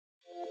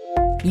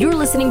You're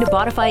listening to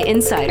Bodify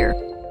Insider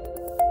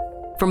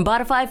from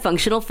Bodify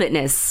Functional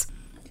Fitness.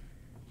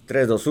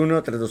 3, 2,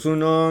 1, 3, 2,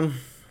 1.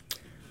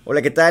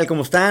 Hola, ¿qué tal?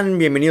 ¿Cómo están?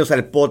 Bienvenidos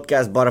al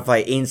podcast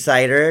Bodify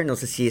Insider. No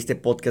sé si este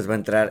podcast va a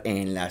entrar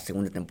en la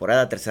segunda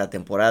temporada, tercera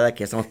temporada, que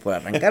ya estamos por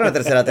arrancar la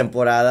tercera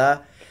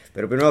temporada.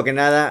 Pero primero que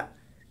nada,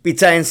 Pete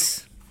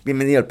Science,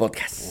 bienvenido al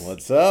podcast.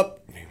 What's up?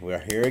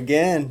 We're here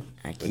again.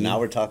 Aquí. But now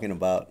we're talking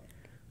about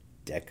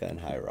DEKA and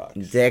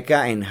Hyrox.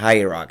 DEKA en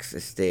Hyrox.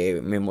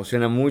 Me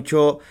emociona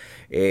mucho.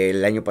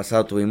 El año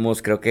pasado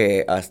tuvimos, creo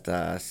que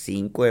hasta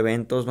 5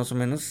 eventos más o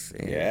menos.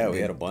 Yeah,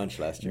 we had a bunch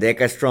last year.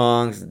 DEKA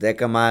Strongs,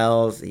 DEKA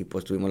Miles, y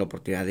pues tuvimos la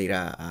oportunidad de ir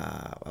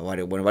a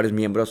varios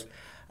miembros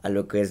a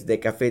lo que es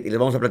DEKA FIT. Y les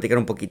vamos a platicar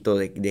un poquito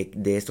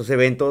de estos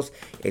eventos,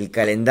 el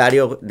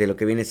calendario de lo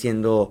que viene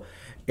siendo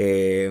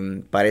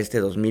para este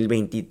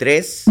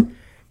 2023.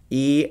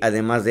 Y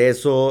además de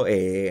eso,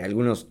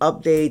 algunos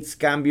updates,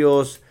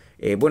 cambios,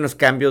 buenas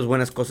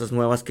cosas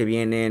nuevas que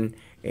vienen,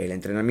 el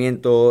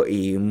entrenamiento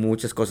y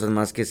muchas cosas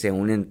más que se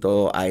unen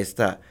todo a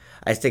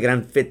este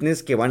gran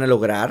fitness que van a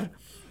lograr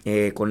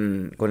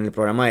con el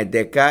programa de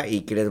DEKA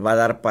y que les va a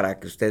dar para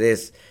que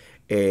ustedes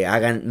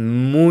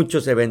hagan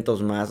muchos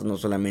eventos más, no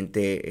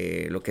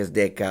solamente lo que es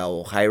DEKA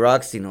o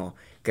Hyrox, sino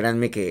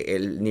créanme que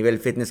el nivel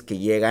fitness que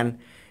llegan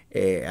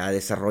a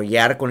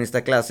desarrollar con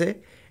esta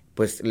clase,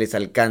 pues les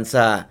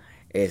alcanza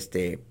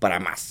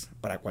para más,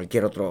 para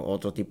cualquier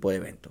otro tipo de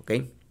evento, ¿ok?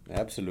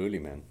 Absolutely,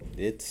 man.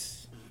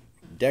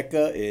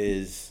 DEKA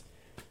is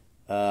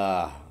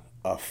a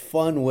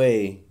fun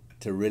way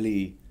to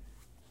really,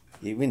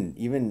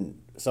 even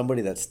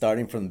somebody that's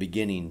starting from the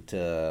beginning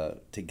to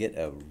get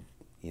a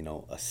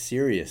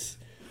serious,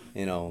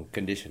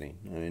 conditioning.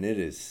 I mean,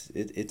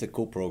 it's a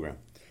cool program.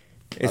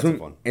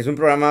 Es un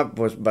programa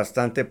pues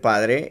bastante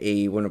padre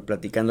y bueno,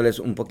 platicándoles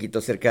un poquito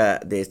acerca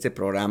de este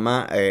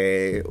programa,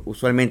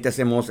 usualmente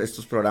hacemos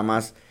estos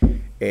programas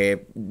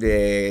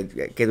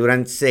que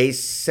duran 6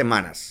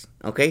 semanas,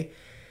 ¿ok?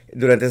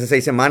 Durante esas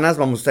 6 semanas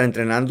vamos a estar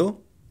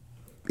entrenando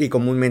y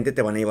comúnmente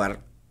te van a llevar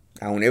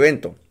a un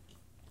evento,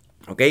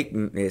 ¿ok?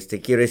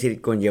 Quiero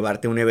decir, con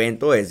llevarte a un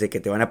evento es de que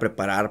te van a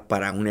preparar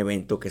para un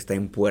evento que está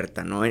en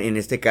puerta, ¿no? En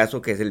este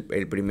caso, que es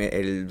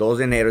el 2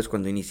 de enero es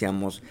cuando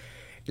iniciamos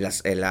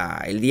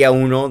el día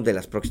 1 de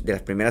las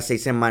primeras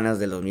 6 semanas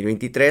del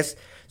 2023,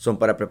 son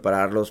para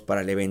prepararlos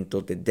para el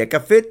evento de DEKA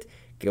FIT,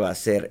 que va a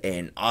ser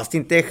en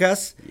Austin,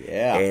 Texas.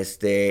 Yeah.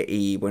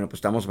 Y bueno, pues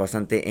estamos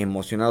bastante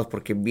emocionados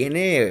porque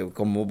viene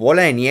como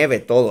bola de nieve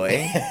todo,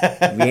 ¿eh?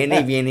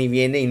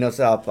 viene y no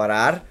se va a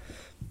parar.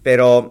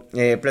 Pero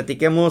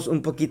platiquemos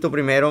un poquito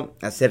primero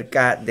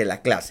acerca de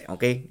la clase,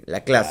 ¿ok?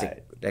 La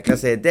clase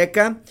de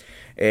DEKA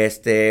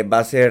va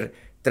a ser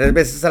 3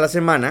 veces a la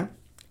semana,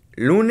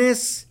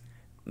 lunes,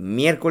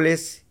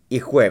 miércoles y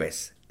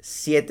jueves,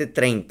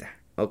 7:30,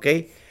 ¿ok?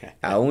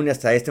 Aún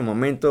hasta este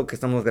momento que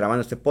estamos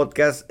grabando este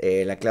podcast,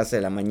 la clase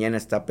de la mañana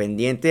está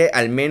pendiente.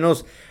 Al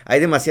menos hay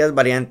demasiadas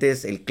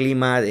variantes. El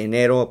clima de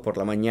enero por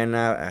la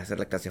mañana, hacer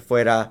la clase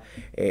afuera.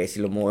 Si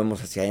lo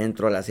movemos hacia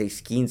adentro a las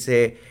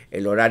 6:15.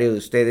 El horario de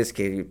ustedes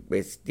que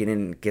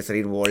tienen que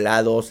salir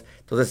volados.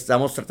 Entonces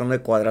estamos tratando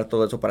de cuadrar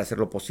todo eso para hacer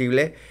lo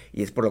posible.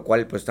 Y es por lo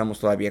cual pues estamos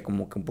todavía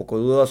como que un poco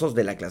dudosos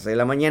de la clase de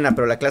la mañana.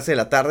 Pero la clase de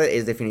la tarde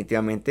es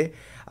definitivamente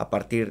a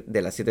partir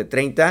de las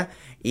 7:30.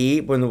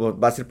 Y bueno,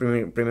 va a ser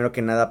primero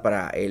que nada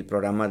para el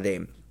programa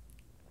de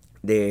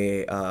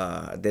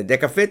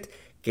DEKA FIT,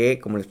 que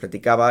como les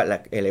platicaba,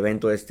 el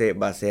evento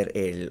va a ser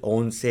el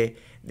 11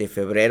 de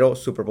febrero,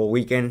 Super Bowl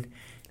Weekend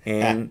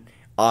en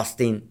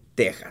Austin,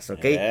 Texas,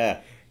 ¿ok?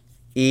 Yeah.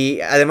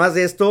 Y además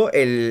de esto,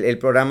 el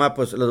programa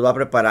pues los va a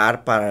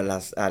preparar para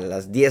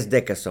las 10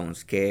 DEKA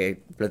Zones,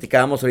 que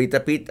platicábamos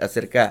ahorita, Pete,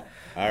 acerca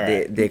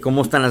de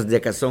cómo están las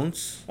DEKA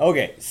Zones.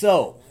 Okay,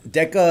 so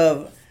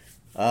DEKA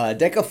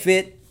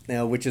FIT,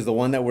 which is the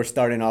one that we're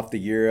starting off the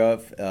year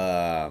of,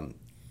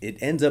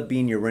 it ends up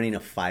being you're running a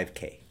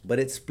 5K, but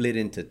it's split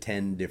into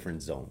 10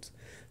 different zones.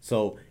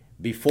 So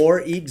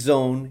before each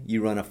zone,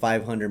 you run a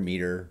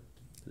 500-meter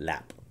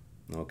lap,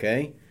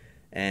 okay?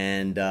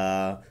 And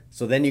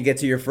so then you get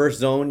to your first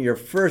zone. Your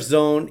first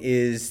zone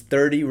is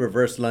 30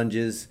 reverse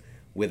lunges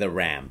with a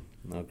ram,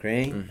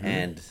 okay? Mm-hmm.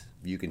 And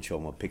you can show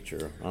them a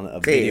picture,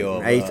 a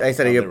video of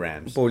the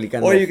rams. Or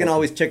you can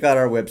always check out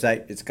our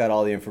website. It's got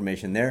all the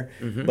information there.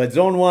 Mm-hmm. But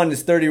zone 1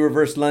 is 30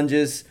 reverse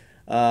lunges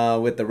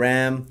with the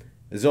ram.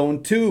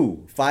 Zone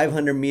 2,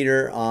 500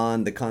 meter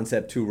on the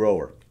Concept 2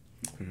 rower.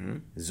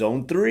 Mm-hmm.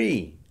 Zone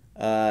 3,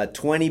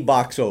 20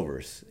 box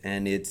overs.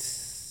 And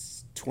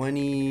it's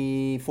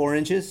 24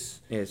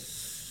 inches?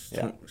 Yes.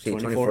 Yeah,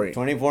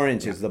 24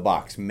 inches, the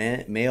box,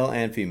 male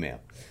and female.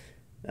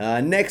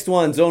 Next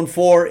one, zone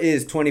 4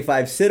 is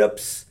 25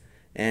 sit-ups.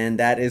 And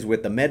that is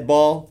with the med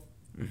ball.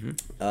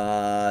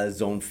 Mm-hmm.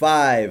 Zone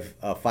 5,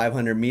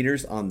 500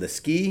 meters on the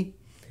ski.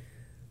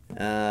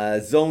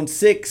 Zone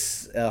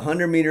 6,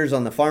 100 meters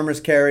on the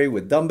farmer's carry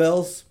with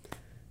dumbbells.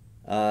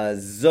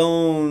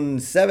 Zone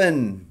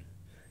 7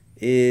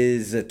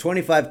 is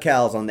 25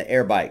 cals on the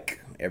air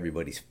bike,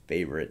 everybody's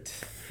favorite.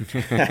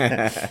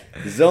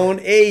 Zone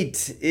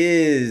 8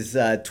 is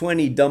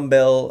 20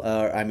 dumbbell,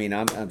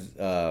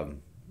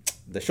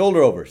 the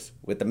shoulder overs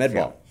with the med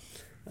ball.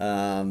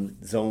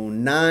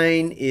 Zone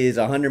 9 is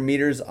 100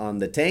 meters on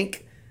the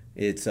tank.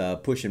 It's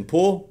push and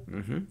pull.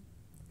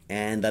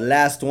 And the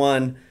last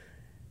one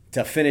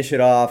to finish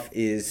it off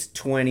is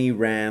 20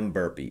 ram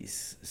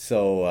burpees.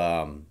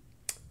 So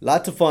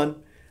lots of fun.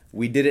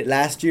 We did it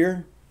last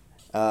year.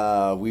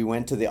 We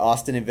went to the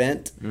Austin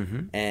event,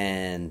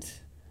 and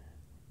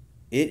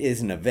it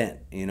is an event.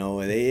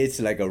 It's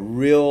like a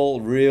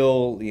real,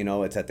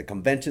 it's at the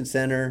convention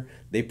center.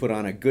 They put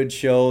on a good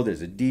show.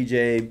 There's a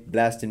DJ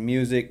blasting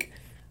music,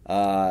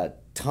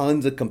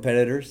 tons of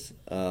competitors.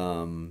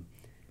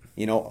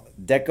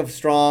 DEKA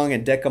Strong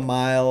and DEKA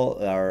Mile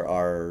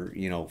are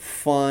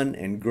fun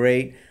and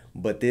great.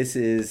 But this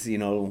is,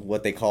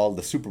 what they call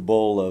the Super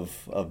Bowl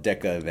of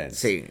DEKA Events.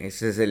 Sí,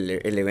 ese es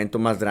el evento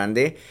más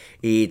grande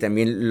y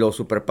también lo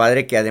super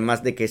padre que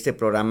además de que este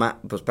programa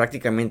pues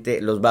prácticamente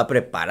los va a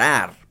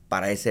preparar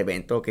para ese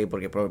evento, ¿ok?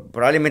 Porque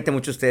probablemente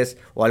muchos de ustedes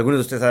o algunos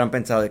de ustedes habrán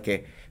pensado de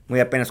que muy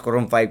apenas corro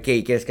un 5K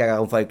y quieres que haga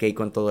un 5K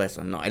con todo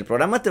eso. No, el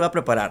programa te va a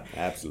preparar.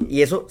 Absolutely.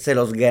 Y eso se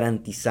los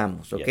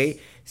garantizamos, ¿ok? Yes.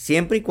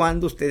 Siempre y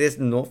cuando ustedes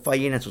no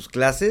fallen a sus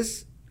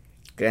clases,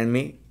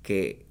 créanme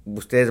que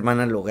ustedes van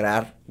a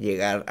lograr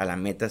llegar a la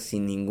meta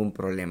sin ningún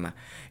problema.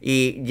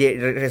 Y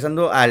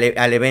regresando al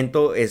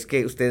evento, es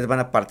que ustedes van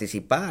a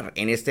participar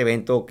en este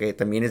evento que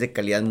también es de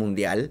calidad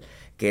mundial,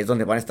 que es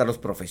donde van a estar los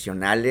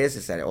profesionales.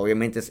 O sea,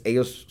 obviamente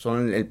ellos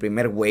son el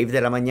primer wave de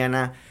la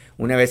mañana.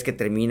 Una vez que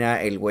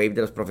termina el wave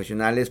de los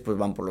profesionales, pues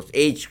van por los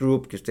age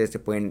group, que ustedes se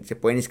pueden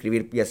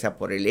inscribir ya sea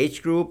por el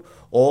age group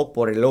o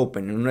por el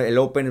open. El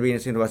open viene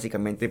siendo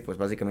básicamente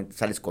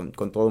sales con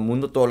todo el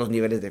mundo, todos los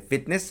niveles de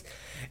fitness.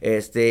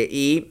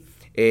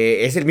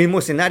 Es el mismo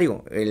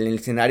escenario, el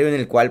escenario en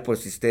el cual, pues,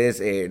 si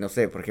ustedes, no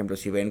sé, por ejemplo,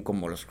 si ven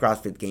como los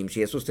CrossFit Games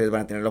y eso, ustedes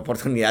van a tener la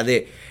oportunidad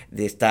de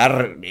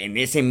estar en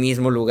ese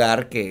mismo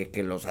lugar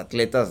que los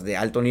atletas de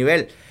alto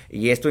nivel.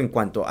 Y esto en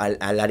cuanto al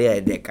área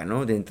de DEKA,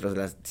 ¿no? Dentro de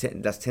las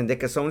 10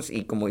 DEKA Zones.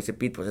 Y como dice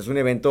Pete, pues es un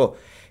evento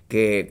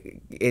que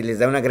les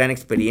da una gran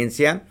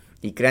experiencia.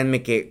 Y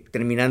créanme que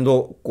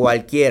terminando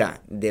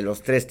cualquiera de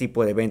los 3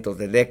 tipos de eventos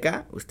de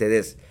DEKA,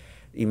 ustedes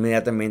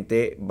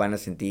inmediatamente van a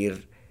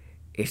sentir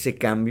ese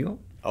cambio.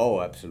 Oh,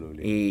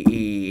 absolutely.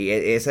 Y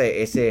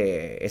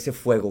ese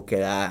fuego que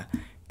da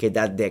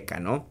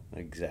DEKA, ¿no?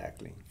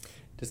 Exactly.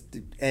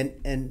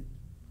 And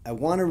I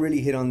want to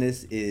really hit on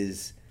this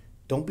is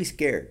don't be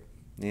scared,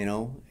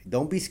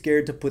 Don't be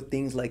scared to put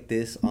things like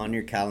this on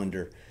your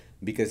calendar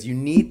because you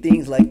need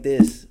things like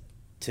this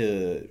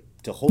to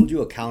hold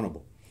you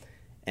accountable.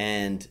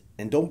 And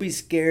don't be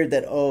scared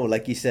that,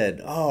 like you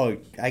said,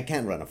 I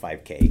can't run a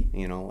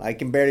 5K, I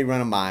can barely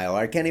run a mile, or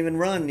I can't even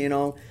run,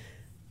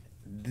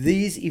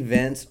 These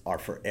events are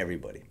for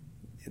everybody.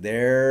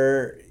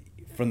 They're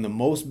from the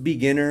most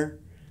beginner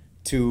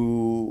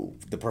to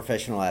the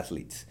professional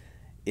athletes.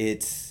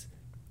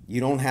 You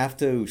don't have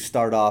to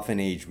start off an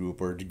age group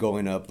or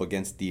going up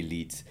against the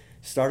elites.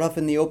 Start off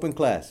in the open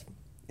class,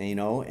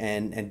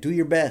 and do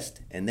your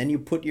best. And then you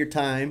put your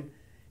time,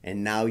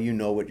 and now you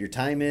know what your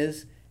time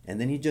is. And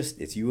then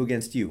it's you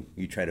against you.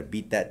 You try to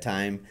beat that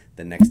time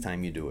the next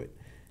time you do it.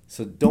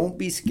 So don't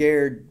be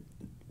scared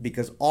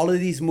because all of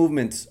these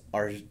movements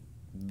are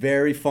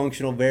very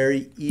functional,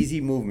 very easy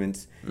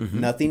movements. Mm-hmm.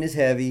 Nothing is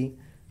heavy.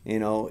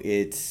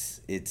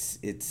 It's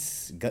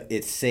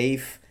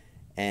safe,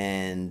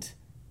 and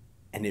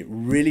it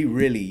really,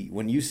 really,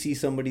 when you see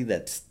somebody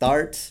that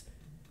starts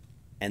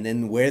and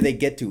then where they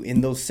get to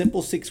in those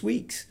simple 6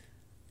 weeks,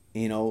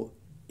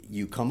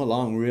 you come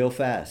along real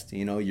fast.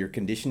 Your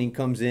conditioning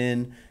comes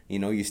in.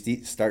 You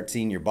start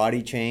seeing your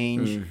body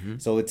change. Mm-hmm.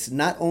 So it's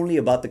not only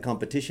about the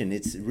competition.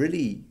 It's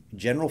really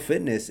general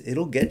fitness.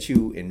 It'll get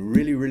you in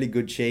really, really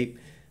good shape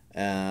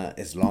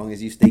as long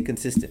as you stay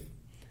consistent.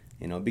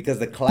 Because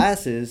the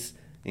classes,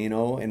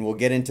 and we'll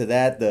get into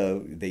that,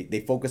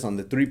 they focus on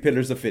the 3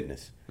 pillars of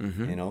fitness.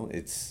 Mm-hmm.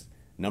 It's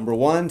number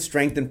 1,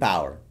 strength and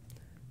power.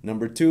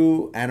 Number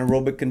 2,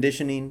 anaerobic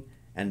conditioning.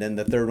 And then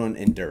the third one,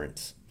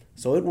 endurance.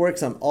 So it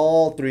works on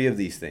all 3 of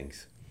these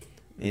things,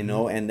 and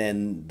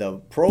then the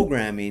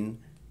programming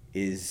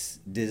is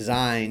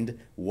designed.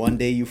 One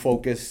day you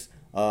focus,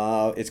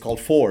 it's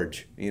called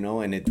Forge,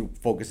 and it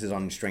focuses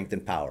on strength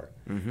and power.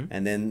 Mm-hmm.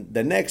 And then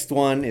the next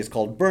one is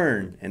called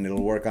Burn, and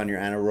it'll work on your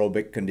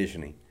anaerobic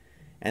conditioning.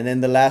 And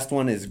then the last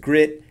one is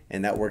Grit,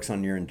 and that works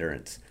on your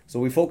endurance. So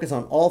we focus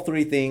on all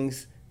 3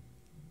 things.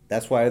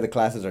 That's why the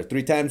classes are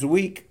 3 times a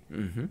week,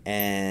 mm-hmm.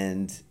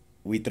 and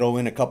we throw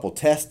in a couple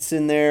tests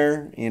in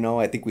there.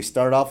 I think we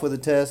start off with a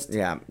test.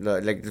 Yeah,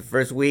 like the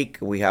first week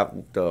we have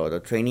the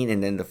training,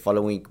 and then the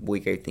following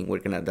week I think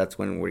that's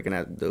when we're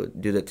gonna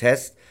do the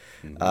test.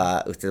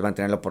 Mm-hmm. Ustedes van a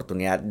tener la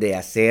oportunidad de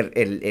hacer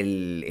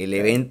el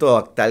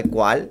evento tal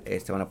cual.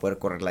 Van a poder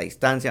correr la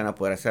distancia, van a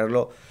poder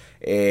hacerlo.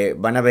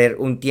 Van a ver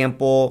un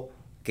tiempo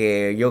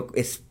que yo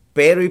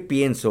espero y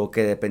pienso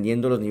que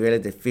dependiendo de los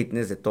niveles de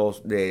fitness de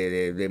todos,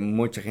 de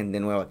mucha gente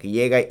nueva que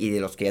llega y de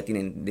los que ya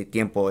tienen de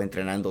tiempo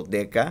entrenando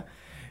DEKA,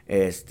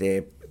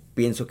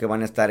 Pienso que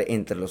van a estar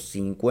entre los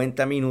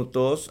 50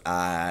 minutos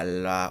a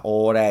la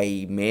hora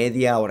y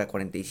media, hora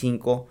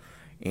 45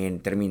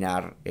 en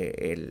terminar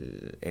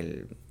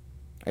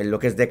lo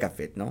que es DEKA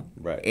FIT, ¿no?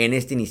 Right. En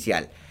este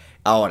inicial.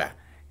 Ahora,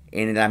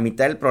 en la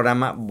mitad del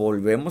programa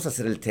volvemos a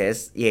hacer el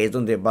test y ahí es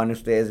donde van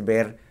ustedes a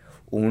ver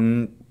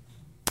un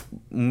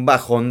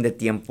bajón de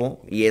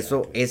tiempo y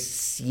eso es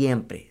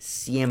siempre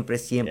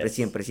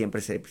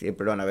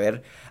lo van a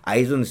ver.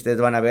 Ahí es donde ustedes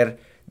van a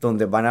ver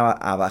donde van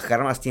a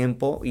bajar más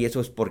tiempo y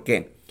eso es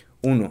porque,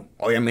 uno,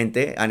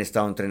 obviamente han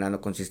estado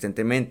entrenando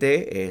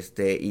consistentemente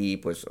y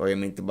pues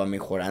obviamente va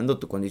mejorando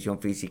tu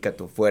condición física,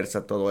 tu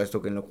fuerza, todo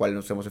esto en lo cual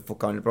nos hemos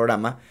enfocado en el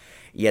programa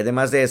y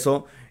además de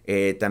eso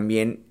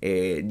también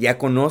ya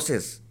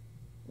conoces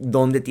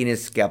dónde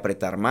tienes que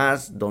apretar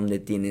más, dónde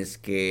tienes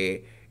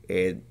que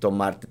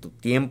tomarte tu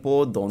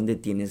tiempo, dónde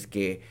tienes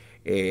que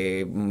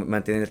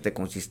mantenerte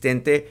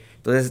consistente.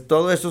 Entonces,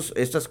 todas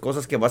estas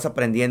cosas que vas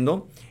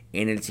aprendiendo,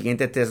 en el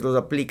siguiente test los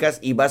aplicas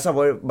y vas a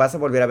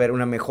volver a ver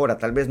una mejora.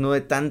 Tal vez no de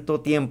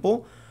tanto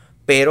tiempo,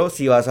 pero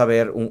sí vas a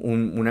ver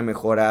una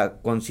mejora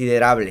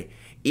considerable.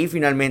 Y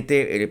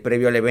finalmente,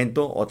 previo al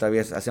evento, otra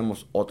vez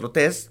hacemos otro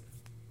test,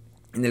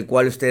 en el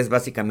cual ustedes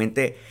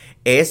básicamente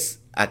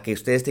es a que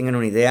ustedes tengan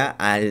una idea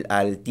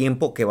al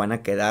tiempo que van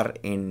a quedar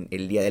en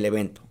el día del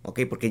evento,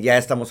 ¿ok? Porque ya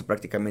estamos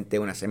prácticamente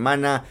una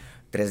semana,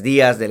 3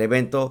 días del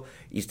evento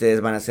y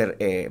ustedes van a hacer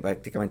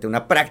prácticamente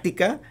una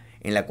práctica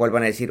en la cual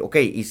van a decir, ok,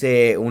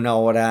 hice 1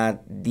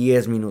 hora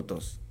 10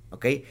 minutos,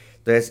 ¿ok?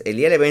 Entonces, el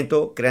día del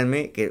evento,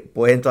 créanme que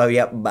pueden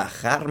todavía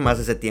bajar más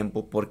ese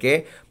tiempo. ¿Por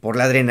qué? Por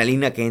la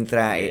adrenalina que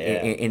entra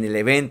en el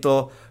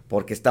evento,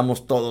 porque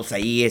estamos todos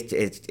ahí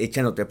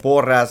echándote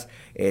porras,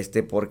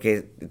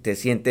 porque te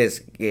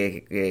sientes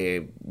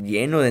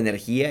lleno de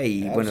energía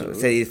y bueno,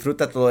 se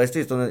disfruta todo esto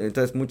y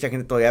entonces mucha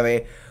gente todavía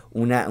ve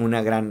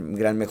una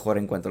gran mejora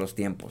en cuanto a los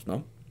tiempos,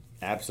 ¿no?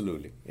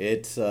 Absolutely.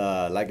 It's,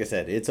 like I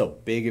said, it's a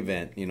big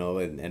event,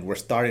 and we're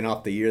starting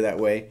off the year that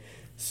way.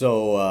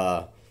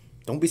 So,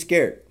 don't be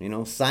scared,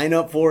 sign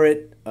up for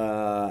it.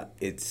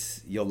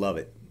 You'll love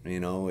it.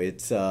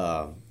 It's,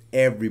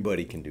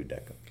 everybody can do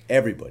DEKA.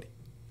 Everybody.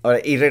 Ahora,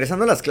 y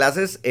regresando a las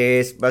clases,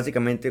 es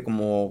básicamente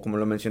como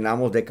lo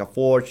mencionamos, DEKA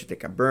Forge,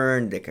 DEKA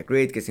Burn, DEKA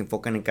Grit, que se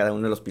enfocan en cada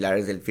uno de los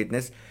pilares del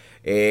fitness.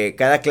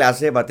 Cada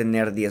clase va a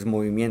tener 10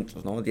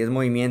 movimientos, ¿no? 10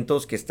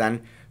 movimientos que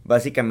están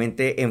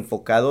básicamente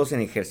enfocados en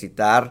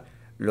ejercitar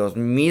los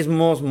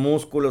mismos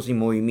músculos y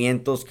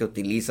movimientos que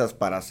utilizas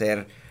para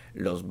hacer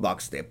los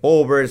box step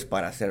overs,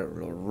 para hacer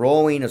los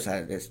rowing, o sea,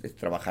 es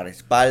trabajar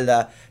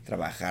espalda,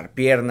 trabajar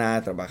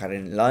pierna, trabajar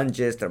en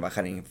lunges,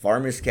 trabajar en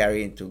farmer's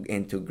carry,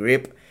 en tu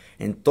grip.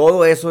 En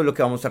todo eso es lo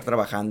que vamos a estar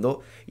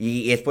trabajando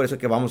y es por eso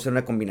que vamos a hacer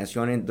una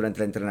combinación durante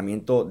el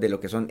entrenamiento de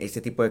lo que son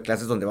este tipo de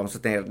clases donde vamos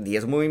a tener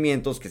 10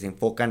 movimientos que se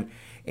enfocan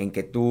en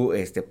que tú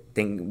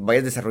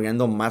vayas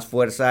desarrollando más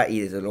fuerza y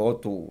desde luego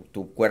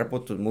tu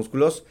cuerpo, tus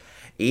músculos.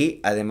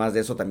 Y además de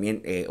eso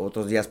también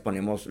otros días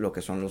ponemos lo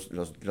que son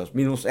los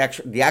mismos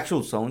the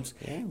actual zones.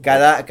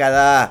 Yeah.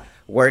 Cada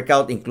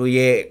workout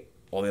incluye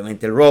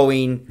obviamente el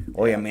rowing,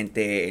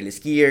 obviamente el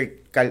skier.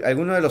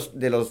 Alguno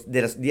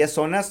de las 10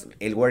 zonas,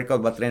 el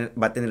workout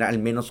va a tener al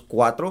menos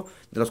 4,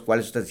 de los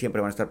cuales ustedes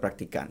siempre van a estar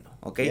practicando,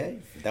 ¿ok? Yeah,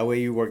 that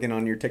way you're working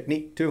on your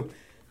technique too.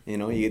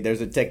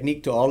 There's a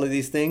technique to all of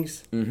these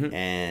things,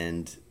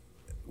 and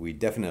we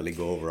definitely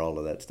go over all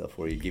of that stuff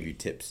where we give you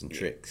tips and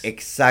tricks.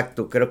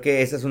 Exacto, creo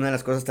que esa es una de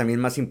las cosas también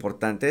más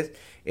importantes.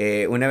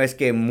 Una vez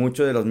que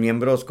muchos de los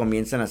miembros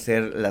comienzan a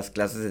hacer las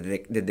clases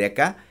de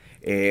DEKA,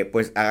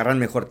 pues agarran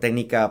mejor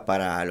técnica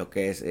para lo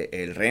que es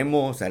el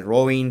remo, o sea, el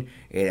rowing,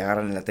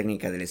 agarran la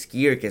técnica del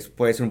skier, que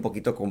puede ser un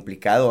poquito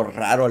complicado,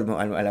 raro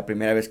a la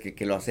primera vez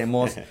que lo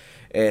hacemos.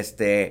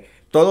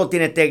 Todo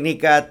tiene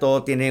técnica,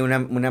 todo tiene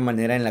una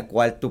manera en la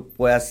cual tú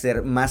puedas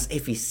ser más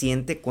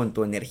eficiente con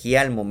tu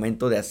energía al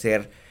momento de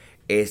hacer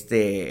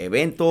este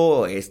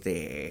evento,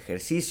 este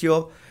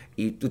ejercicio.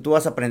 Y tú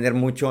vas a aprender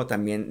mucho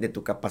también de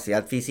tu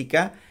capacidad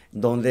física,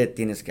 dónde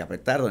tienes que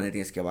apretar, dónde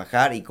tienes que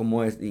bajar y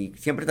cómo es. Y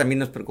siempre también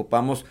nos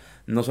preocupamos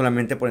no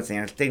solamente por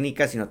enseñar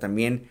técnicas, sino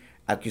también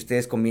a que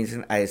ustedes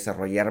comiencen a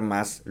desarrollar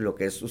más lo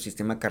que es su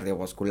sistema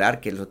cardiovascular,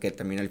 que es lo que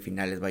también al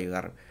final les va a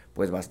ayudar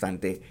pues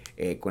bastante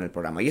con el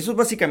programa. Y eso es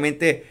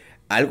básicamente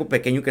algo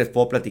pequeño que les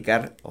puedo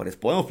platicar, o les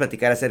podemos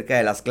platicar acerca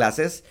de las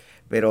clases,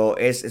 pero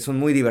son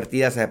muy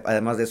divertidas,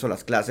 además de eso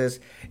las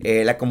clases,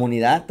 la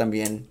comunidad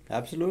también.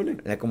 Absolutely.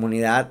 La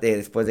comunidad,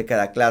 después de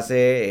cada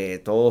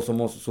clase, todos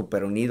somos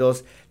súper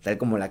unidos, tal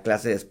como la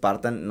clase de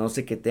Spartan. No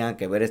sé qué tengan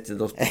que ver estos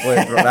dos tipos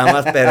de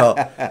programas,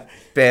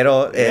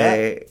 pero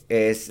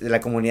es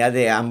la comunidad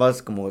de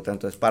ambas, como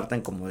tanto de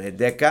Spartan como de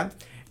DEKA.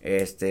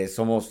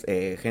 Somos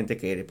gente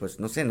que,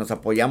 pues, no sé, nos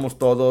apoyamos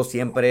todos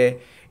siempre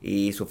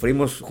y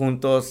sufrimos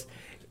juntos.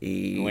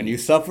 When you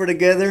suffer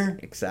together,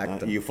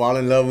 exacto. You fall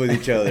in love with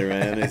each other,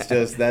 man. It's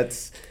just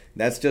that's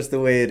just the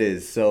way it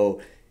is. So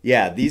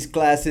yeah, these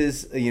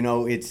classes,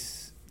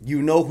 it's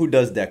who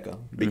does DEKA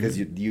because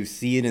you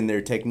see it in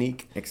their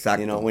technique.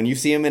 Exacto. When you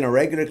see them in a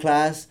regular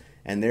class,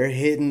 and they're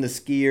hitting the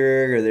ski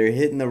erg or they're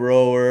hitting the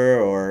rower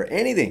or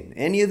anything,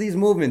 any of these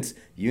movements,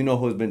 you know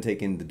who's been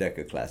taking the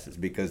DEKA classes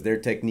because their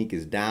technique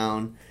is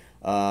down.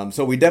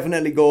 So we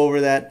definitely go over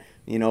that,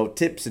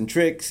 tips and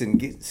tricks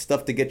and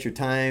stuff to get your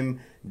time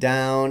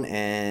down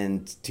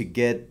and to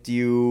get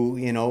you,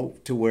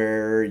 to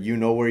where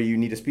where you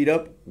need to speed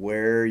up,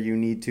 where you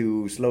need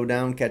to slow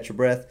down, catch your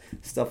breath,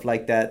 stuff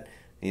like that,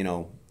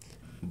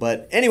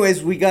 But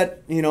anyways, we got,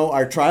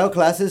 our trial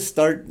classes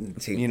start,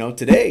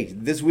 today,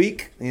 this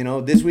week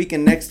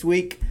and next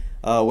week,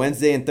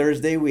 Wednesday and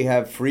Thursday, we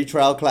have free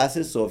trial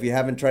classes. So if you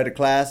haven't tried a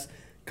class,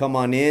 come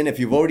on in. If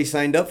you've already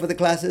signed up for the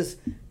classes,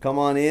 come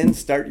on in,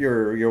 start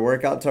your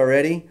workouts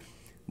already.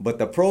 But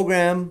the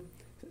program,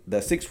 the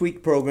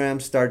 6-week program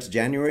starts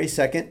January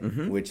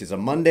 2nd, which is a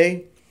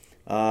Monday.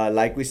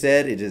 Like we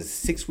said, it is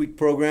a 6-week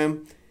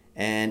program,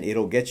 and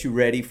it'll get you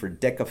ready for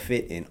DEKA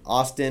FIT in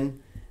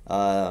Austin.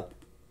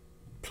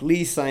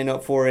 Please sign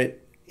up for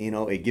it.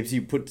 It gives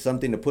you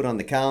something to put on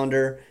the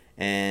calendar,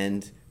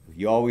 and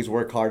you always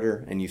work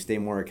harder and you stay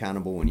more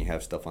accountable when you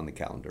have stuff on the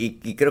calendar.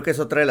 Y creo que es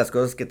otra de las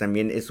cosas que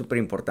también es súper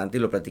importante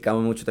y lo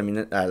platicamos mucho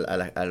también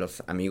a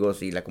los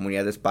amigos y la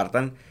comunidad de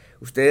Spartan.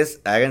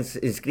 Ustedes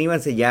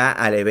inscríbanse ya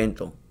al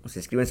evento. O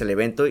sea, inscríbanse al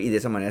evento y de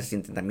esa manera se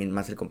sienten también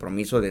más el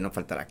compromiso de no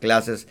faltar a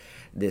clases,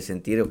 de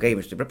sentir, ok, me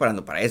estoy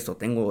preparando para esto,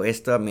 tengo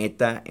esta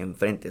meta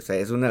enfrente. O sea,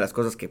 es una de las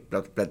cosas que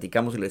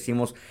platicamos y lo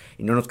decimos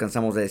y no nos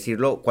cansamos de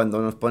decirlo. Cuando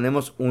nos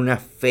ponemos una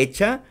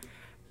fecha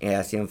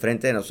hacia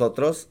enfrente de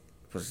nosotros,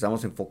 pues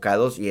estamos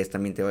enfocados y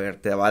también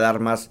te va a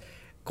dar más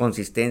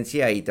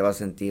consistencia y te vas a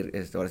sentir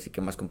ahora sí que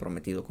más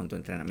comprometido con tu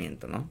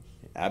entrenamiento, ¿no?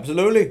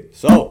 Absolutely.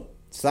 So,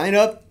 sign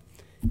up.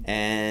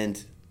 And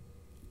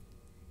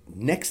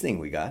next thing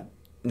we got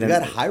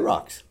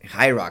Hyrox.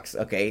 Hyrox,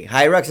 ok.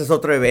 Hyrox es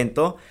otro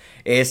evento.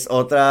 Es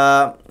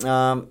otra...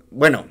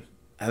 bueno,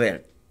 a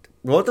ver.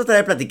 Voy a tratar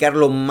de platicar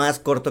lo más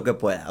corto que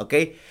pueda, ok.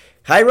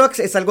 Hyrox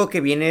es algo que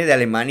viene de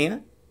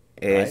Alemania.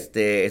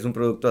 Es un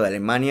producto de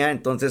Alemania.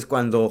 Entonces,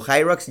 cuando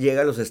Hyrox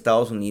llega a los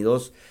Estados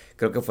Unidos,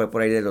 creo que fue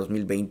por ahí del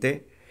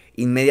 2020,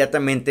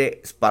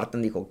 inmediatamente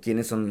Spartan dijo,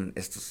 ¿quiénes son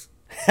estos?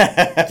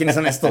 ¿Quiénes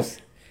son estos?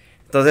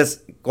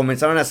 Entonces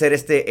comenzaron a hacer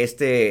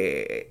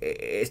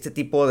este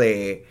tipo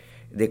de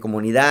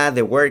comunidad,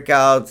 de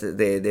workouts,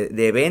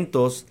 de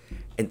eventos.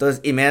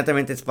 Entonces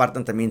inmediatamente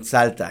Spartan también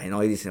salta,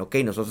 ¿no? Y dicen, ok,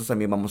 nosotros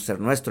también vamos a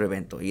hacer nuestro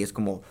evento. Y es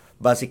como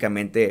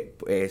básicamente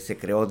se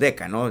creó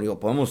DEKA, ¿no? Digo,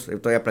 podemos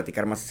todavía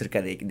platicar más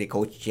acerca de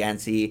Coach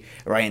Chancy,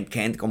 Ryan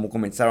Kent, cómo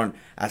comenzaron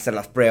a hacer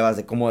las pruebas,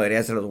 de cómo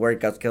deberían ser los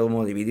workouts,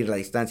 cómo dividir la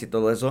distancia y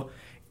todo eso.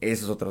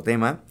 Ese es otro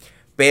tema.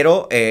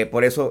 Pero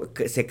por eso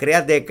se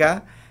crea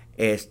DEKA.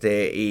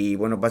 Y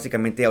bueno,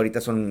 básicamente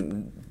ahorita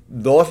son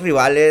 2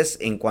 rivales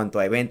en cuanto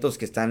a eventos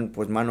que están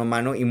pues mano a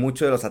mano y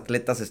muchos de los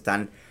atletas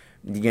están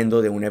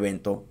yendo de un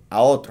evento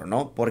a otro,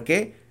 ¿no? ¿Por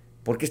qué?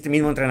 Porque este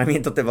mismo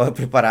entrenamiento te va a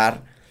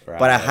preparar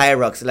para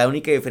Hyrox. La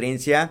única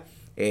diferencia,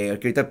 que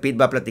ahorita Pete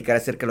va a platicar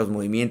acerca de los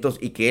movimientos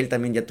y que él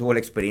también ya tuvo la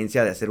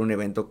experiencia de hacer un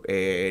evento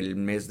el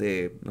mes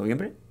de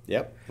noviembre.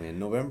 Yep, en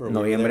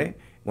noviembre.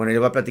 Bueno,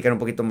 él va a platicar un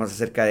poquito más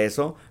acerca de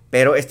eso,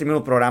 pero este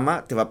mismo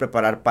programa te va a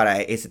preparar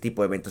para ese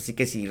tipo de eventos. Así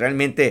que si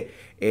realmente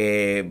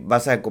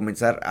vas a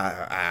comenzar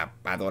a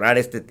adorar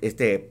este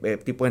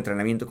tipo de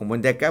entrenamiento como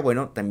en DEKA,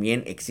 bueno,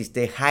 también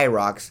existe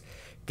Hyrox,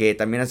 que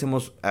también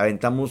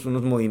aventamos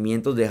unos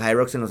movimientos de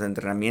Hyrox en los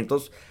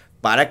entrenamientos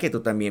para que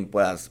tú también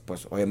puedas,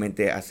 pues,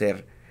 obviamente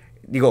hacer,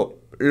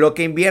 lo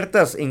que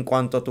inviertas en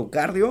cuanto a tu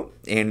cardio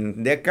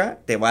en DEKA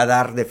te va a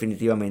dar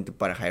definitivamente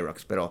para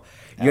Hyrox. Pero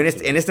yo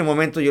en este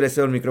momento yo le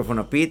cedo el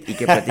micrófono a Pete y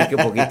que platique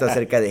un poquito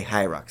acerca de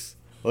Hyrox.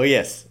 Oh,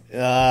 yes.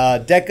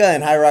 DEKA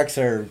and Hyrox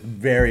are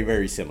very,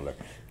 very similar.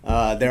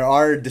 There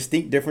are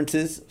distinct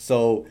differences.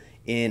 So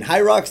in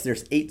Hyrox,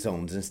 there's 8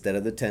 zones instead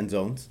of the 10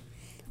 zones.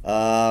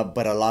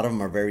 But a lot of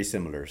them are very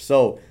similar.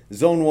 So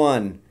zone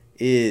 1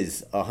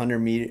 is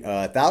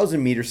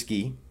 1,000 meter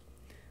ski.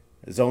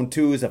 Zone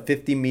 2 is a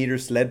 50-meter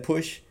sled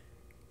push.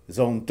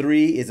 Zone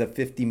 3 is a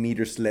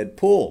 50-meter sled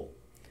pull.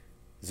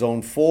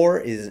 Zone 4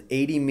 is an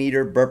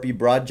 80-meter burpee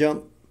broad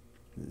jump.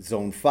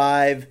 Zone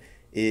 5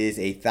 is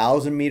a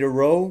 1,000-meter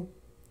row.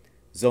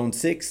 Zone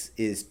 6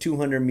 is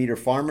 200-meter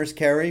farmer's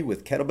carry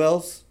with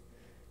kettlebells.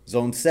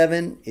 Zone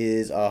 7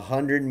 is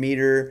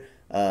 100-meter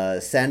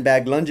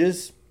sandbag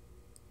lunges.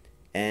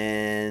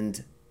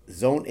 And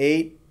Zone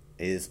 8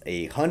 is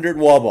 100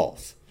 wall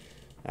balls.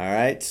 All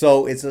right,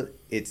 so it's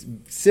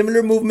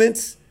similar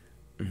movements,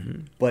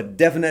 but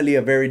definitely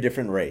a very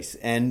different race.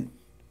 And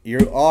you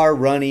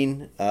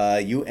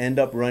end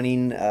up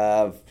running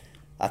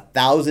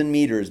 1,000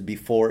 meters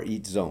before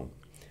each zone.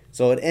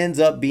 So it ends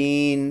up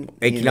being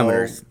 8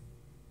 kilometers.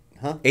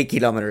 8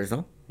 kilometers,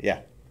 no?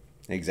 Yeah,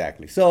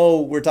 exactly. So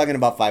we're talking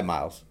about 5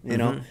 miles, you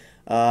know.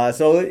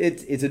 So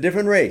it's a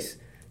different race,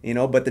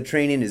 but the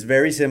training is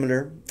very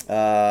similar.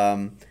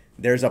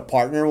 There's a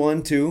partner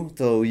one too,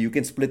 so you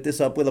can split this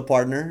up with a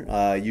partner.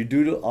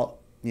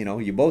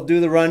 You both do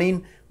the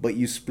running, but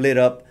you split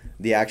up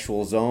the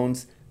actual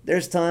zones.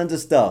 There's tons of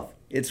stuff.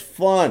 It's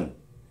fun.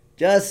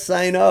 Just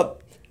sign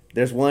up.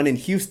 There's one in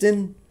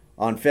Houston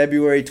on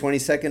February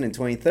 22nd and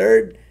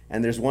 23rd,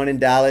 and there's one in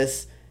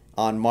Dallas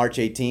on March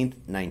 18th,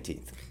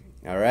 19th.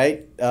 All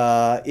right.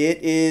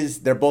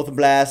 They're both a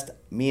blast.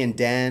 Me and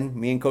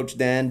Coach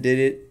Dan did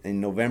it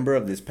in November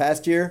of this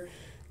past year.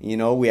 You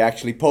know, we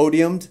actually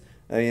podiumed.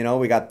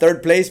 We got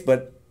third place,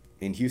 but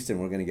in Houston,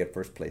 we're going to get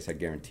first place. I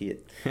guarantee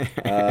it.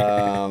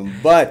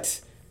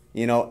 But,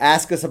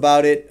 ask us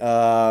about it.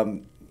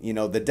 The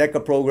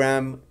DEKA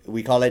program,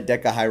 we call it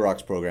DEKA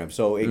Hyrox program.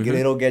 So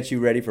it'll get you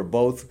ready for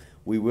both.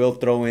 We will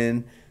throw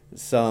in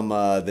some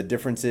the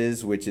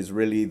differences, which is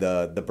really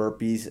the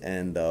burpees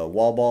and the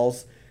wall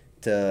balls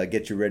to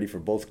get you ready for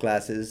both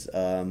classes.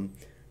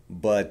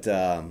 But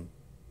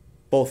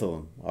both of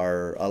them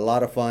are a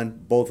lot of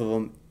fun. Both of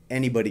them,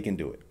 anybody can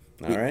do it.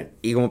 All right.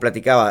 Y como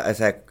platicaba, o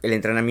sea, el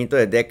entrenamiento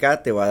de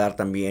DEKA te va a dar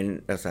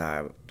también, o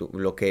sea,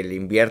 lo que le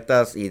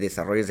inviertas y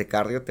desarrolles de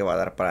cardio te va a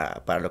dar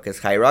para lo que es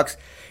Hyrox.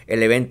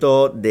 El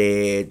evento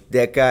de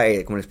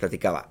DEKA, como les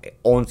platicaba,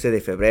 11 de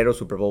febrero,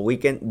 Super Bowl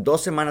Weekend.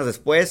 2 semanas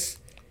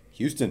después,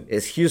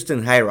 es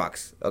Houston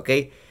Hyrox, ¿ok?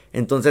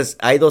 Entonces,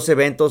 hay 2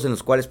 eventos en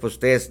los cuales, pues,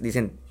 ustedes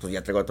dicen, pues,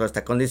 ya traigo toda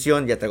esta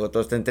condición, ya traigo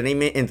todo este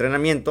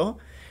entrenamiento,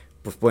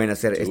 pues, pueden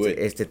hacer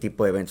este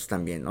tipo de eventos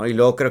también, ¿no? Y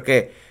luego creo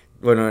que,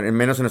 bueno, al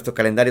menos en nuestro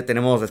calendario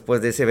tenemos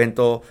después de ese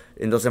evento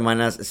en 2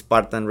 semanas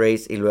Spartan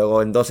Race y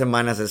luego en 2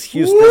 semanas es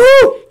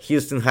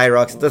Houston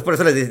Hyrox. Entonces por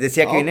eso les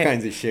decía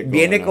que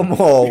viene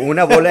como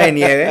una bola de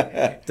nieve.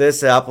 Entonces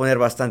se va a poner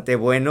bastante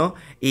bueno.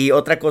 Y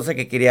otra cosa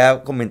que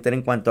quería comentar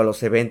en cuanto a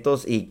los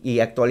eventos y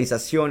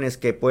actualizaciones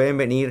que pueden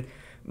venir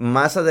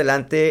más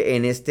adelante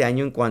en este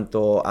año en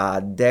cuanto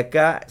a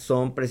DEKA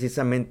son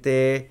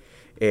precisamente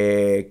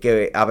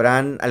que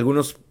habrán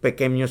algunos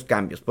pequeños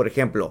cambios. Por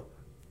ejemplo,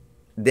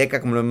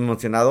 DEKA, como lo hemos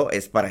mencionado,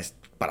 es para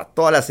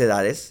todas las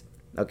edades,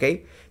 ¿ok?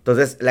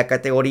 Entonces, la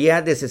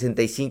categoría de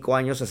 65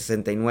 años a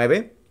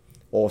 69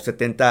 o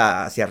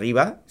 70 hacia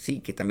arriba,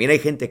 sí, que también hay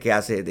gente que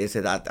hace de esa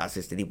edad,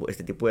 hace este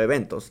tipo de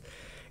eventos.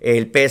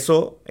 El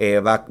peso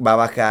va a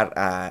bajar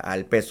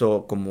al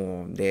peso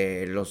como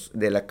de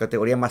la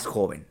categoría más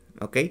joven,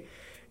 ¿ok?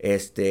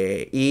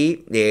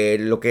 Y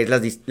lo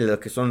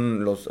que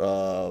son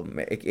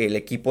el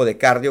equipo de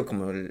cardio,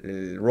 como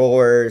el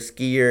rower,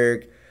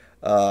 skier,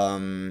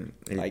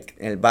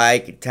 el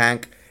bike, el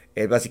tank,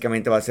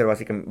 básicamente va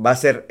a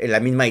ser en la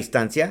misma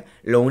distancia.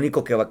 Lo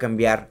único que va a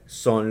cambiar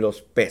son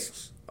los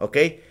pesos, ¿ok?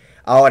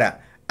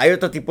 Ahora, hay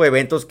otro tipo de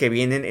eventos que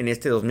vienen en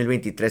este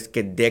 2023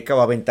 que DEKA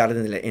va a aventar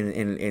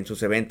en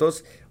sus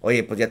eventos.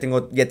 Oye, pues ya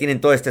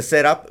tienen todo este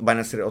setup. Van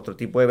a hacer otro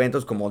tipo de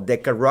eventos como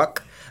DEKA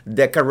Rock.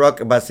 DEKA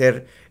Rock va a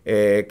ser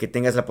que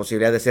tengas la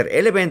posibilidad de hacer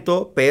el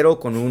evento, pero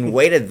con un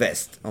weighted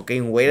vest, ¿ok?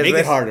 Un weighted Make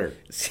vest. it harder.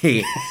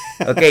 Sí.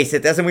 Ok, se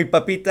te hace muy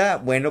papita.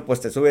 Bueno, pues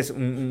te subes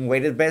un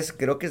weighted vest,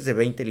 creo que es de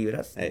 20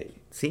 libras. Hey,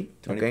 sí.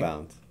 20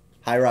 pounds.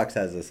 Hyrox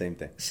has the same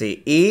thing.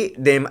 Sí, y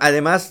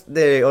además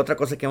de otra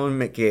cosa que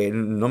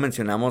no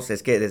mencionamos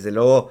es que desde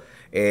luego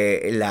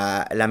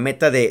la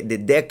meta de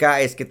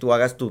DEKA es que tú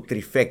hagas tu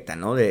trifecta,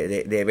 ¿no?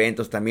 De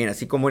eventos también,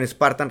 así como en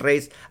Spartan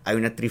Race hay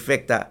una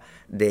trifecta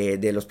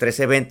de los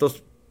 3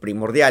 eventos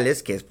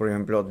primordiales, que es por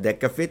ejemplo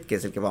DEKA FIT, que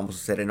es el que vamos a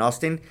hacer en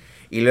Austin,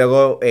 y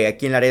luego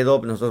aquí en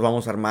Laredo nosotros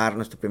vamos a armar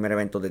nuestro primer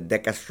evento de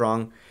DEKA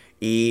Strong,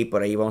 y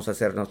por ahí vamos a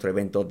hacer nuestro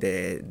evento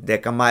de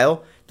DEKA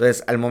Mile.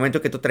 Entonces, al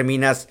momento que tú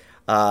terminas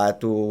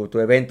tu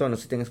evento, no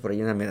sé si tengas por ahí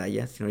una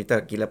medalla, si no ahorita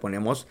aquí la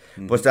ponemos,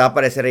 pues te va a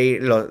aparecer ahí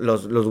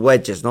los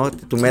wedges, ¿no?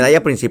 Tu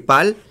medalla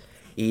principal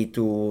y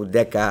tu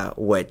DEKA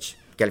wedge,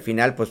 que al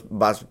final pues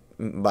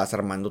vas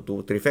armando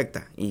tu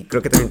trifecta. Y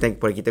creo que también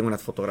por aquí tengo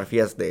unas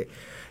fotografías de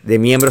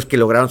miembros que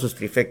lograron sus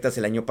trifectas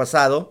el año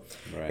pasado.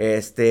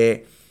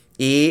 Right.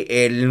 Y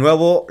el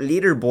nuevo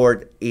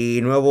leaderboard y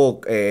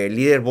nuevo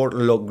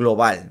leaderboard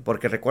global,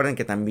 porque recuerden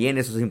que también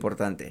eso es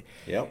importante.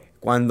 Yep.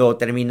 Cuando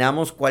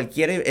terminamos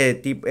cualquier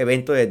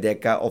evento de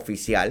DEKA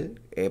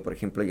oficial, por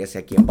ejemplo, ya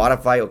sea aquí en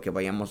Bodify o que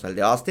vayamos al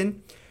de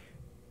Austin,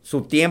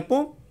 su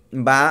tiempo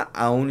va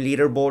a un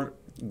leaderboard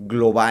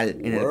global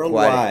en el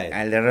cual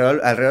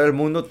alrededor del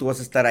mundo tú vas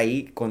a estar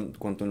ahí con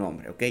tu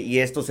nombre, ¿ok? Y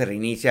esto se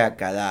reinicia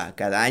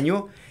cada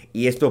año,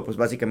 y esto pues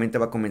básicamente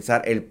va a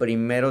comenzar el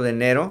 1 de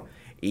enero.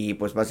 Y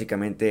pues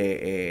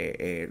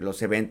básicamente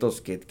los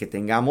eventos que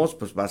tengamos,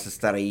 pues vas a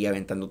estar ahí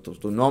aventando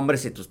tus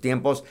nombres y tus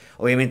tiempos.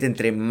 Obviamente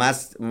entre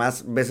más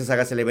veces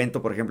hagas el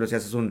evento, por ejemplo, si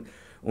haces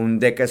un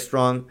DEKA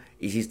Strong,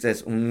 hiciste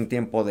un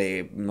tiempo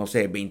de, no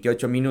sé,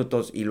 28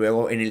 minutos y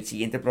luego en el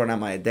siguiente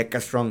programa de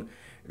DEKA Strong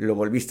lo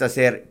volviste a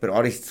hacer, pero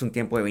ahora hiciste un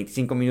tiempo de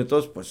 25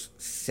 minutos, pues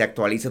se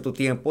actualiza tu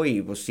tiempo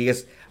y pues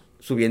sigues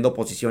subiendo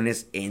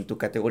posiciones en tu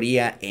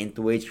categoría, en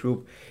tu age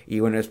group. Y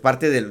bueno, es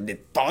parte de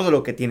todo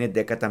lo que tiene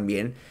DEKA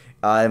también.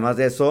 Además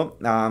de eso,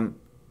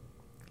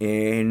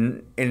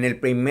 en el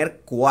primer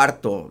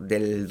cuarto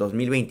del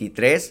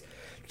 2023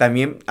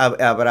 también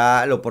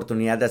habrá la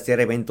oportunidad de hacer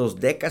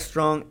eventos DEKA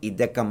Strong y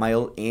DEKA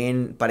Mile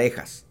en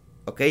parejas,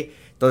 ¿ok?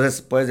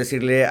 Entonces puedes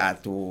decirle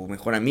a tu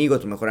mejor amigo, a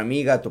tu mejor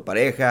amiga, a tu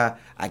pareja,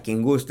 a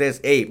quien gustes,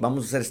 hey,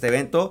 vamos a hacer este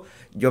evento,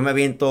 yo me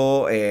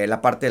aviento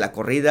la parte de la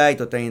corrida y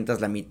tú te avientas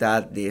la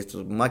mitad de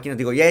estas máquinas.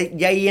 Digo, ya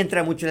ahí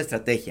entra mucho la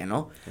estrategia,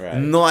 ¿no? Right.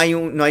 No hay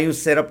un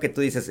setup que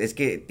tú dices, es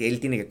que él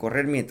tiene que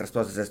correr mientras tú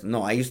haces esto.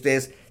 No, ahí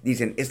ustedes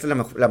dicen, esta es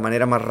la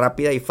manera más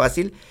rápida y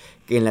fácil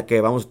en la que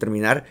vamos a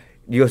terminar.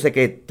 Yo sé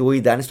que tú y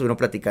Dan estuvieron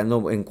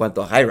platicando en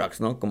cuanto a Hyrox,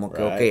 ¿no? Como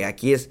que, Right.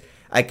 ok,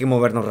 hay que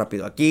movernos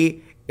rápido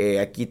aquí.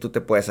 Aquí tú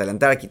te puedes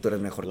adelantar, aquí tú eres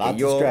mejor Lots que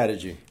yo. of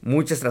strategy.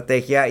 Mucha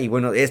estrategia. Y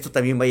bueno, esto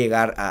también va a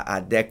llegar a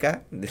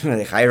DEKA,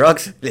 de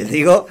Hyrox, les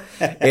digo.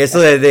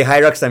 Eso de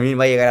Hyrox también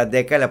va a llegar a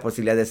DEKA, la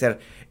posibilidad de hacer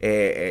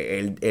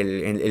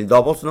el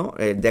doubles, ¿no?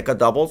 El DEKA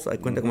doubles, hay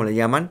cuenta cómo le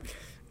llaman.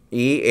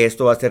 Y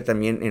esto va a ser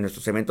también en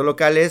nuestros eventos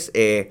locales.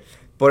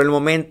 Por el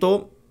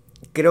momento,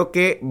 creo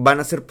que van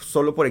a ser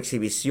solo por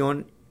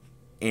exhibición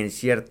en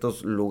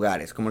ciertos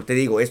lugares. Como te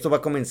digo, esto va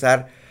a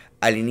comenzar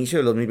al inicio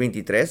del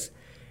 2023.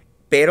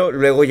 Pero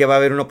luego ya va a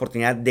haber una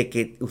oportunidad de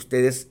que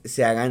ustedes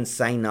se hagan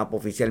sign up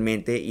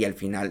oficialmente y al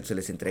final se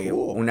les entregue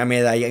una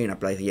medalla y una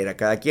playera a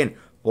cada quien.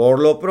 Por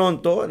lo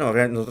pronto,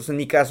 nosotros en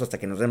mi caso, hasta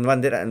que nos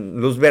den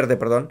luz verde,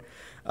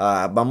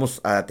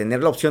 vamos a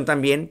tener la opción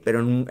también, pero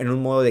en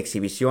un modo de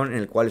exhibición en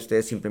el cual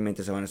ustedes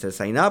simplemente se van a hacer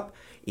sign up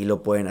y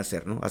lo pueden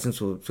hacer, ¿no? Hacen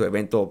su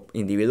evento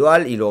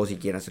individual y luego si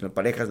quieren hacerlo en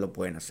parejas lo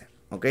pueden hacer,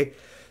 ¿ok?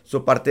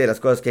 Son parte de las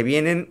cosas que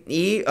vienen.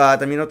 Y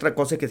también otra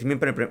cosa que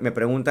siempre me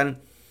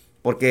preguntan,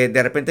 porque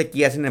de repente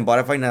aquí hacen en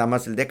Bodify nada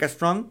más el DEKA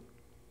Strong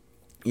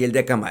y el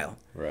DEKA Mile.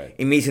 Right.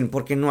 Y me dicen,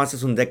 ¿por qué no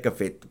haces un DEKA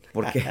Fit?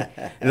 Porque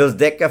los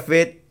DEKA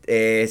Fit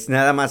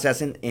nada más se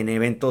hacen en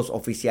eventos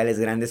oficiales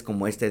grandes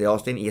como este de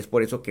Austin. Y es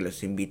por eso que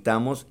los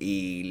invitamos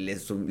y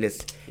les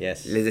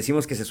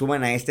decimos que se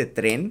suban a este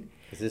tren.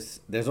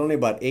 There's only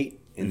about 8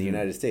 in the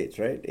United States,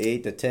 right?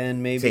 8 to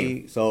 10 maybe.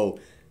 Sí. So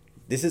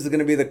this is going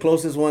to be the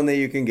closest one that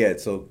you can get.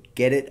 So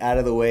get it out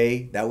of the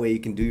way. That way you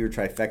can do your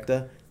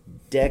trifecta.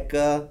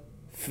 DEKA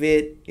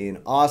Fit in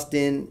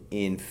Austin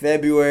in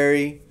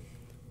February.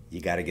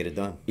 You gotta get it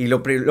done. Y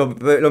lo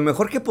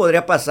mejor que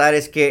podría pasar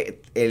es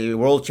que el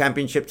World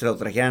Championship se lo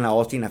trajeran a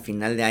Austin a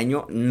final de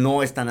año.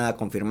 No está nada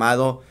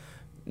confirmado.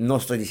 No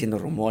estoy diciendo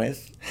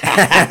rumores.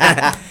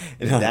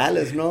 No.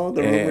 Dallas, ¿no?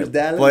 The rumors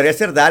Dallas. Podría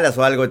ser Dallas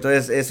o algo.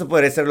 Entonces, eso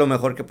podría ser lo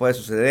mejor que puede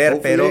suceder.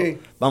 Hopefully. Pero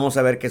vamos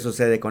a ver qué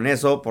sucede con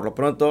eso. Por lo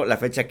pronto, la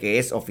fecha que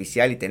es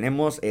oficial y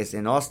tenemos es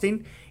en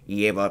Austin.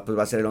 Y va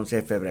a ser el 11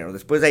 de febrero.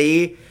 Después de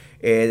ahí,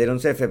 del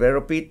 11 de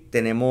febrero, Pete,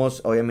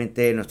 tenemos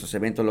obviamente nuestros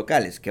eventos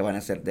locales. Que van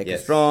a ser DEKA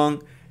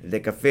Strong,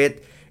 DEKA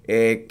Fit.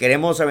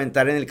 Queremos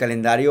aventar en el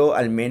calendario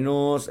al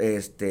menos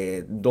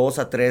 2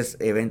 a 3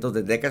 eventos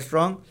de DEKA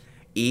Strong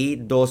y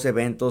 2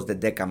 eventos de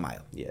DEKA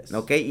Mile. Yes.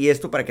 ¿Ok? Y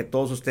esto para que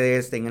todos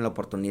ustedes tengan la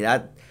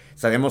oportunidad.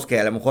 Sabemos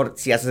que a lo mejor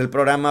si haces el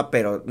programa,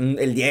 pero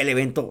el día del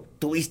evento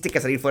tuviste que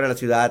salir fuera de la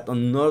ciudad o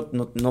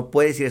no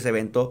puedes ir a ese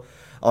evento.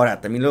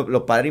 Ahora, también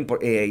lo padre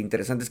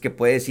interesante es que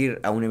puedes ir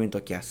a un evento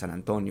aquí a San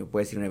Antonio,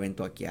 puedes ir a un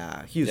evento aquí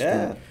a Houston.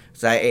 Yeah. O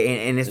sea,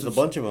 en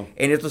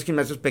estos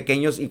gimnasios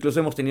pequeños, incluso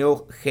hemos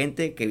tenido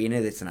gente que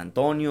viene de San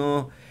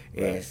Antonio,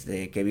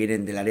 que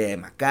vienen del área de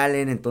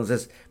McAllen.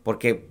 Entonces,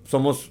 porque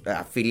somos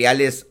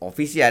filiales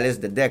oficiales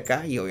de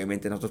DEKA y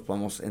obviamente nosotros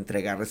podemos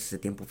entregarles ese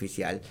tiempo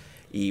oficial.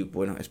 Y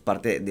bueno, es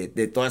parte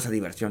de toda esa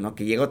diversión, ¿no?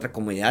 Que llega otra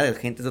comunidad de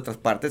gente de otras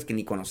partes que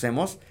ni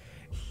conocemos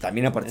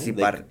también a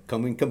participar. They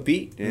come and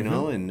compete, you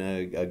know, and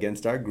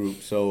against our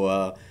group.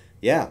 So,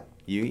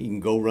 you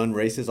can go run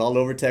races all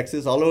over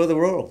Texas, all over the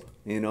world,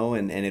 you know,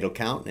 and it'll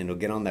count and it'll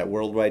get on that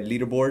worldwide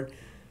leaderboard.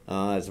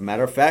 As a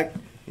matter of fact,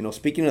 you know,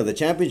 speaking of the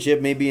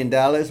championship, maybe in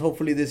Dallas,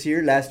 hopefully this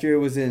year. Last year it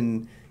was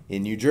in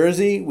New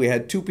Jersey. We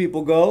had 2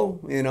 people go,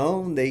 you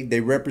know.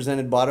 They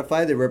represented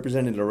Bodify, they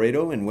represented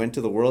Laredo, and went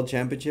to the World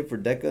Championship for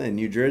DEKA in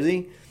New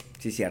Jersey.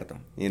 Sí, cierto.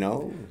 You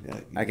know.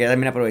 Hay que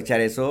también aprovechar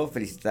eso,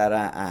 felicitar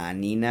a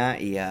Nina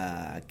y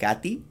a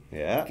Katy,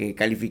 que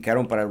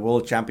calificaron para el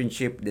World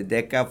Championship de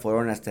DEKA,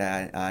 fueron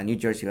hasta New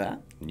Jersey, ¿verdad?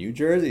 New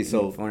Jersey,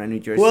 so fueron a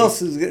New Jersey. Who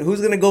else who's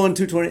going to go in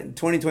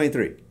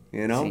 2023,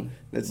 you know?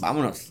 Sí.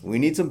 Vámonos. We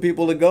need some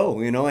people to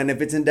go, you know, and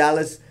if it's in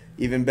Dallas,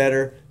 even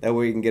better, that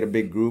way we can get a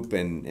big group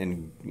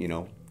and you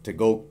know, to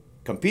go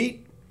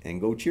compete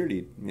and go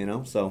cheerlead, you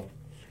know, so...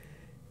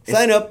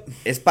 Sign up.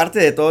 Es parte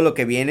de todo lo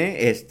que viene.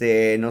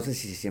 No sé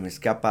si se me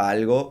escapa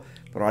algo.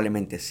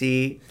 Probablemente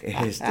sí.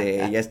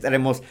 Ya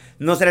estaremos.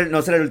 No será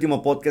el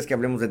último podcast que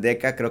hablemos de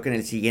DEKA. Creo que en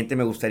el siguiente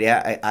me gustaría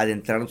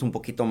adentrarnos un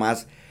poquito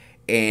más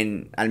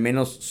en al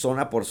menos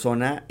zona por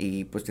zona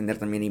y pues tener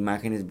también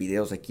imágenes,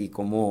 videos aquí,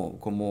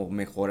 cómo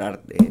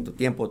mejorar tu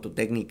tiempo, tu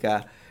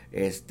técnica.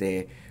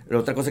 La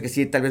otra cosa que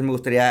sí tal vez me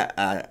gustaría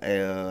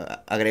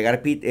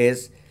agregar, Pete,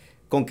 es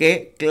con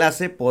qué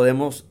clase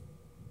podemos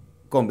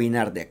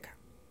combinar DEKA.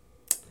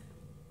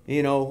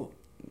 You know,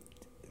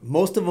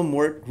 most of them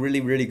work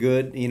really, really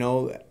good. You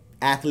know,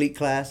 athlete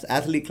class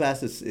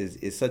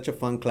is such a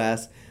fun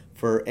class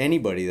for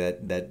anybody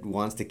that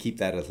wants to keep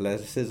that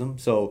athleticism.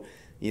 So,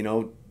 you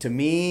know, to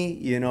me,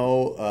 you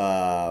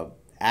know,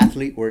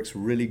 Athlete works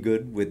really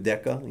good with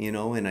DEKA, you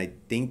know, and I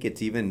think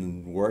it's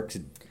even works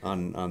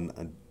on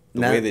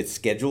the way that it's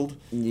scheduled.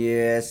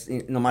 Yes,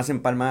 nomás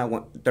en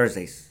Palma,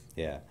 Thursdays.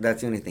 Yeah.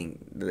 That's the only thing.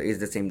 It's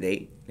the same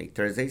day, like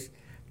Thursdays.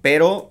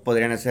 Pero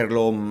podrían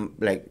hacerlo,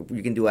 like,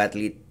 you can do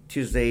Athlete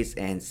Tuesdays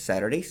and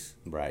Saturdays.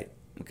 Right.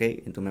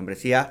 Okay, en tu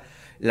membresía.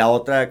 La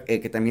otra,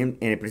 que también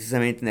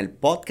precisamente en el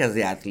podcast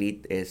de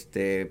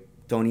Athlete,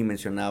 Tony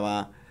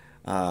mencionaba,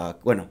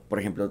 bueno, por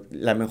ejemplo,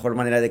 la mejor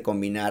manera de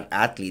combinar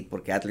Athlete,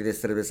 porque Athlete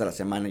es 3 veces a la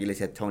semana. Yo le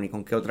decía a Tony,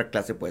 ¿con qué otra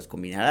clase puedes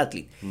combinar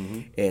Athlete?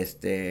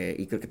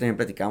 Y creo que también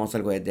platicábamos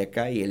algo de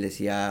DEKA y él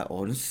decía,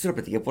 no sé si se lo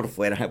platiqué por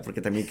fuera,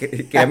 porque también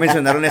quería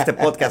mencionarlo en este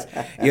podcast.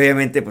 Y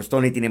obviamente, pues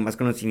Tony tiene más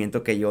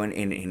conocimiento que yo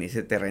en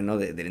ese terreno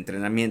del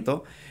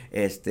entrenamiento.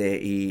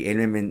 Y él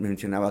me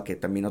mencionaba que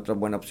también otra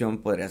buena opción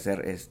podría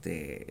ser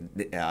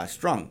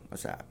strong, o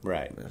sea,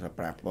 right. O sea,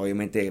 para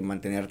obviamente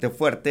mantenerte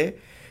fuerte.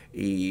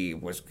 Y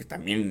pues que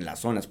también las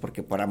zonas,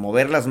 porque para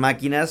mover las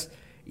máquinas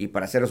y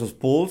para hacer esos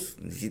pulls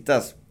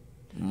necesitas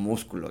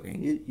músculo,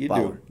 okay?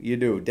 You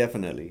do,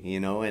 definitely,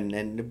 you know,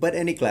 but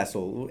any class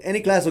will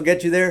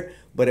get you there.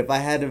 But if I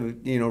had to,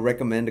 you know,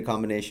 recommend a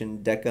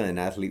combination, DEKA and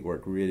Athlete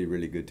work really,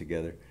 really good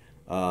together.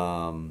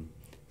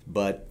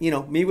 But, you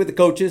know, meet with the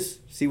coaches,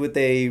 see what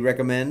they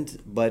recommend,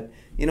 but,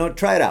 you know,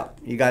 try it out.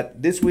 You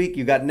got this week,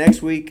 you got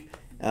next week.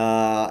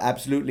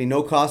 Absolutely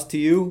no cost to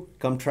you.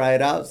 Come try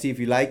it out. See if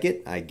you like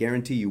it. I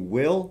guarantee you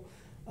will.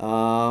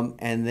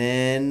 And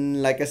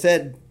then, like I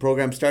said,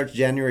 program starts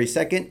January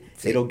 2nd.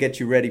 Sí. It'll get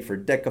you ready for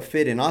DEKA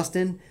FIT in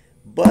Austin,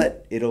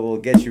 but it'll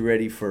get you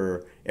ready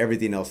for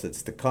everything else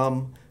that's to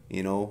come.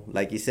 You know,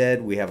 like you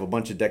said, we have a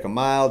bunch of DEKA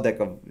Mile,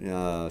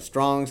 DEKA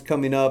Strongs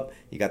coming up.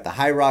 You got the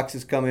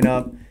Hyroxes coming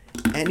up.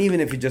 And even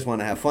if you just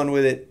want to have fun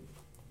with it,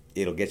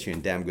 it'll get you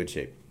in damn good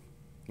shape.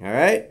 All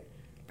right?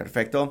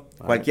 Perfecto.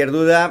 Cualquier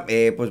duda,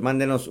 pues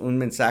mándenos un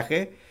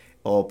mensaje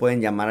o pueden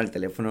llamar al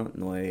teléfono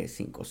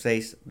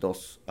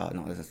 956-2...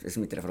 no, ese es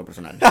mi teléfono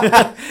personal.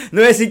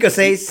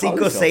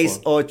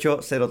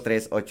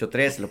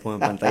 956-568-0383. Lo pongo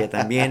en pantalla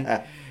también.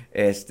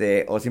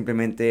 O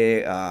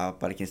simplemente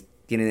para quienes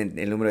tienen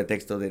el número de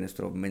texto de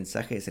nuestro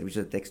mensaje de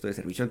servicio de texto de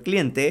servicio al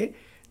cliente,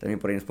 también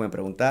por ahí nos pueden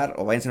preguntar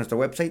o váyanse a nuestro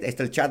website. Ahí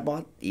está el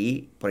chatbot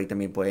y por ahí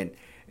también pueden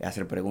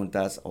hacer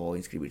preguntas o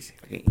inscribirse.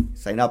 Okay.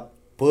 Sign up.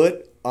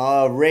 Put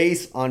a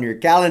race on your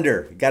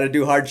calendar. You got to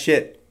do hard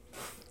shit.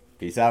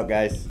 Peace out,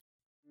 guys.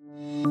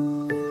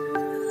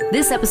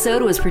 This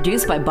episode was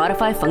produced by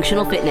Bodify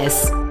Functional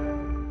Fitness.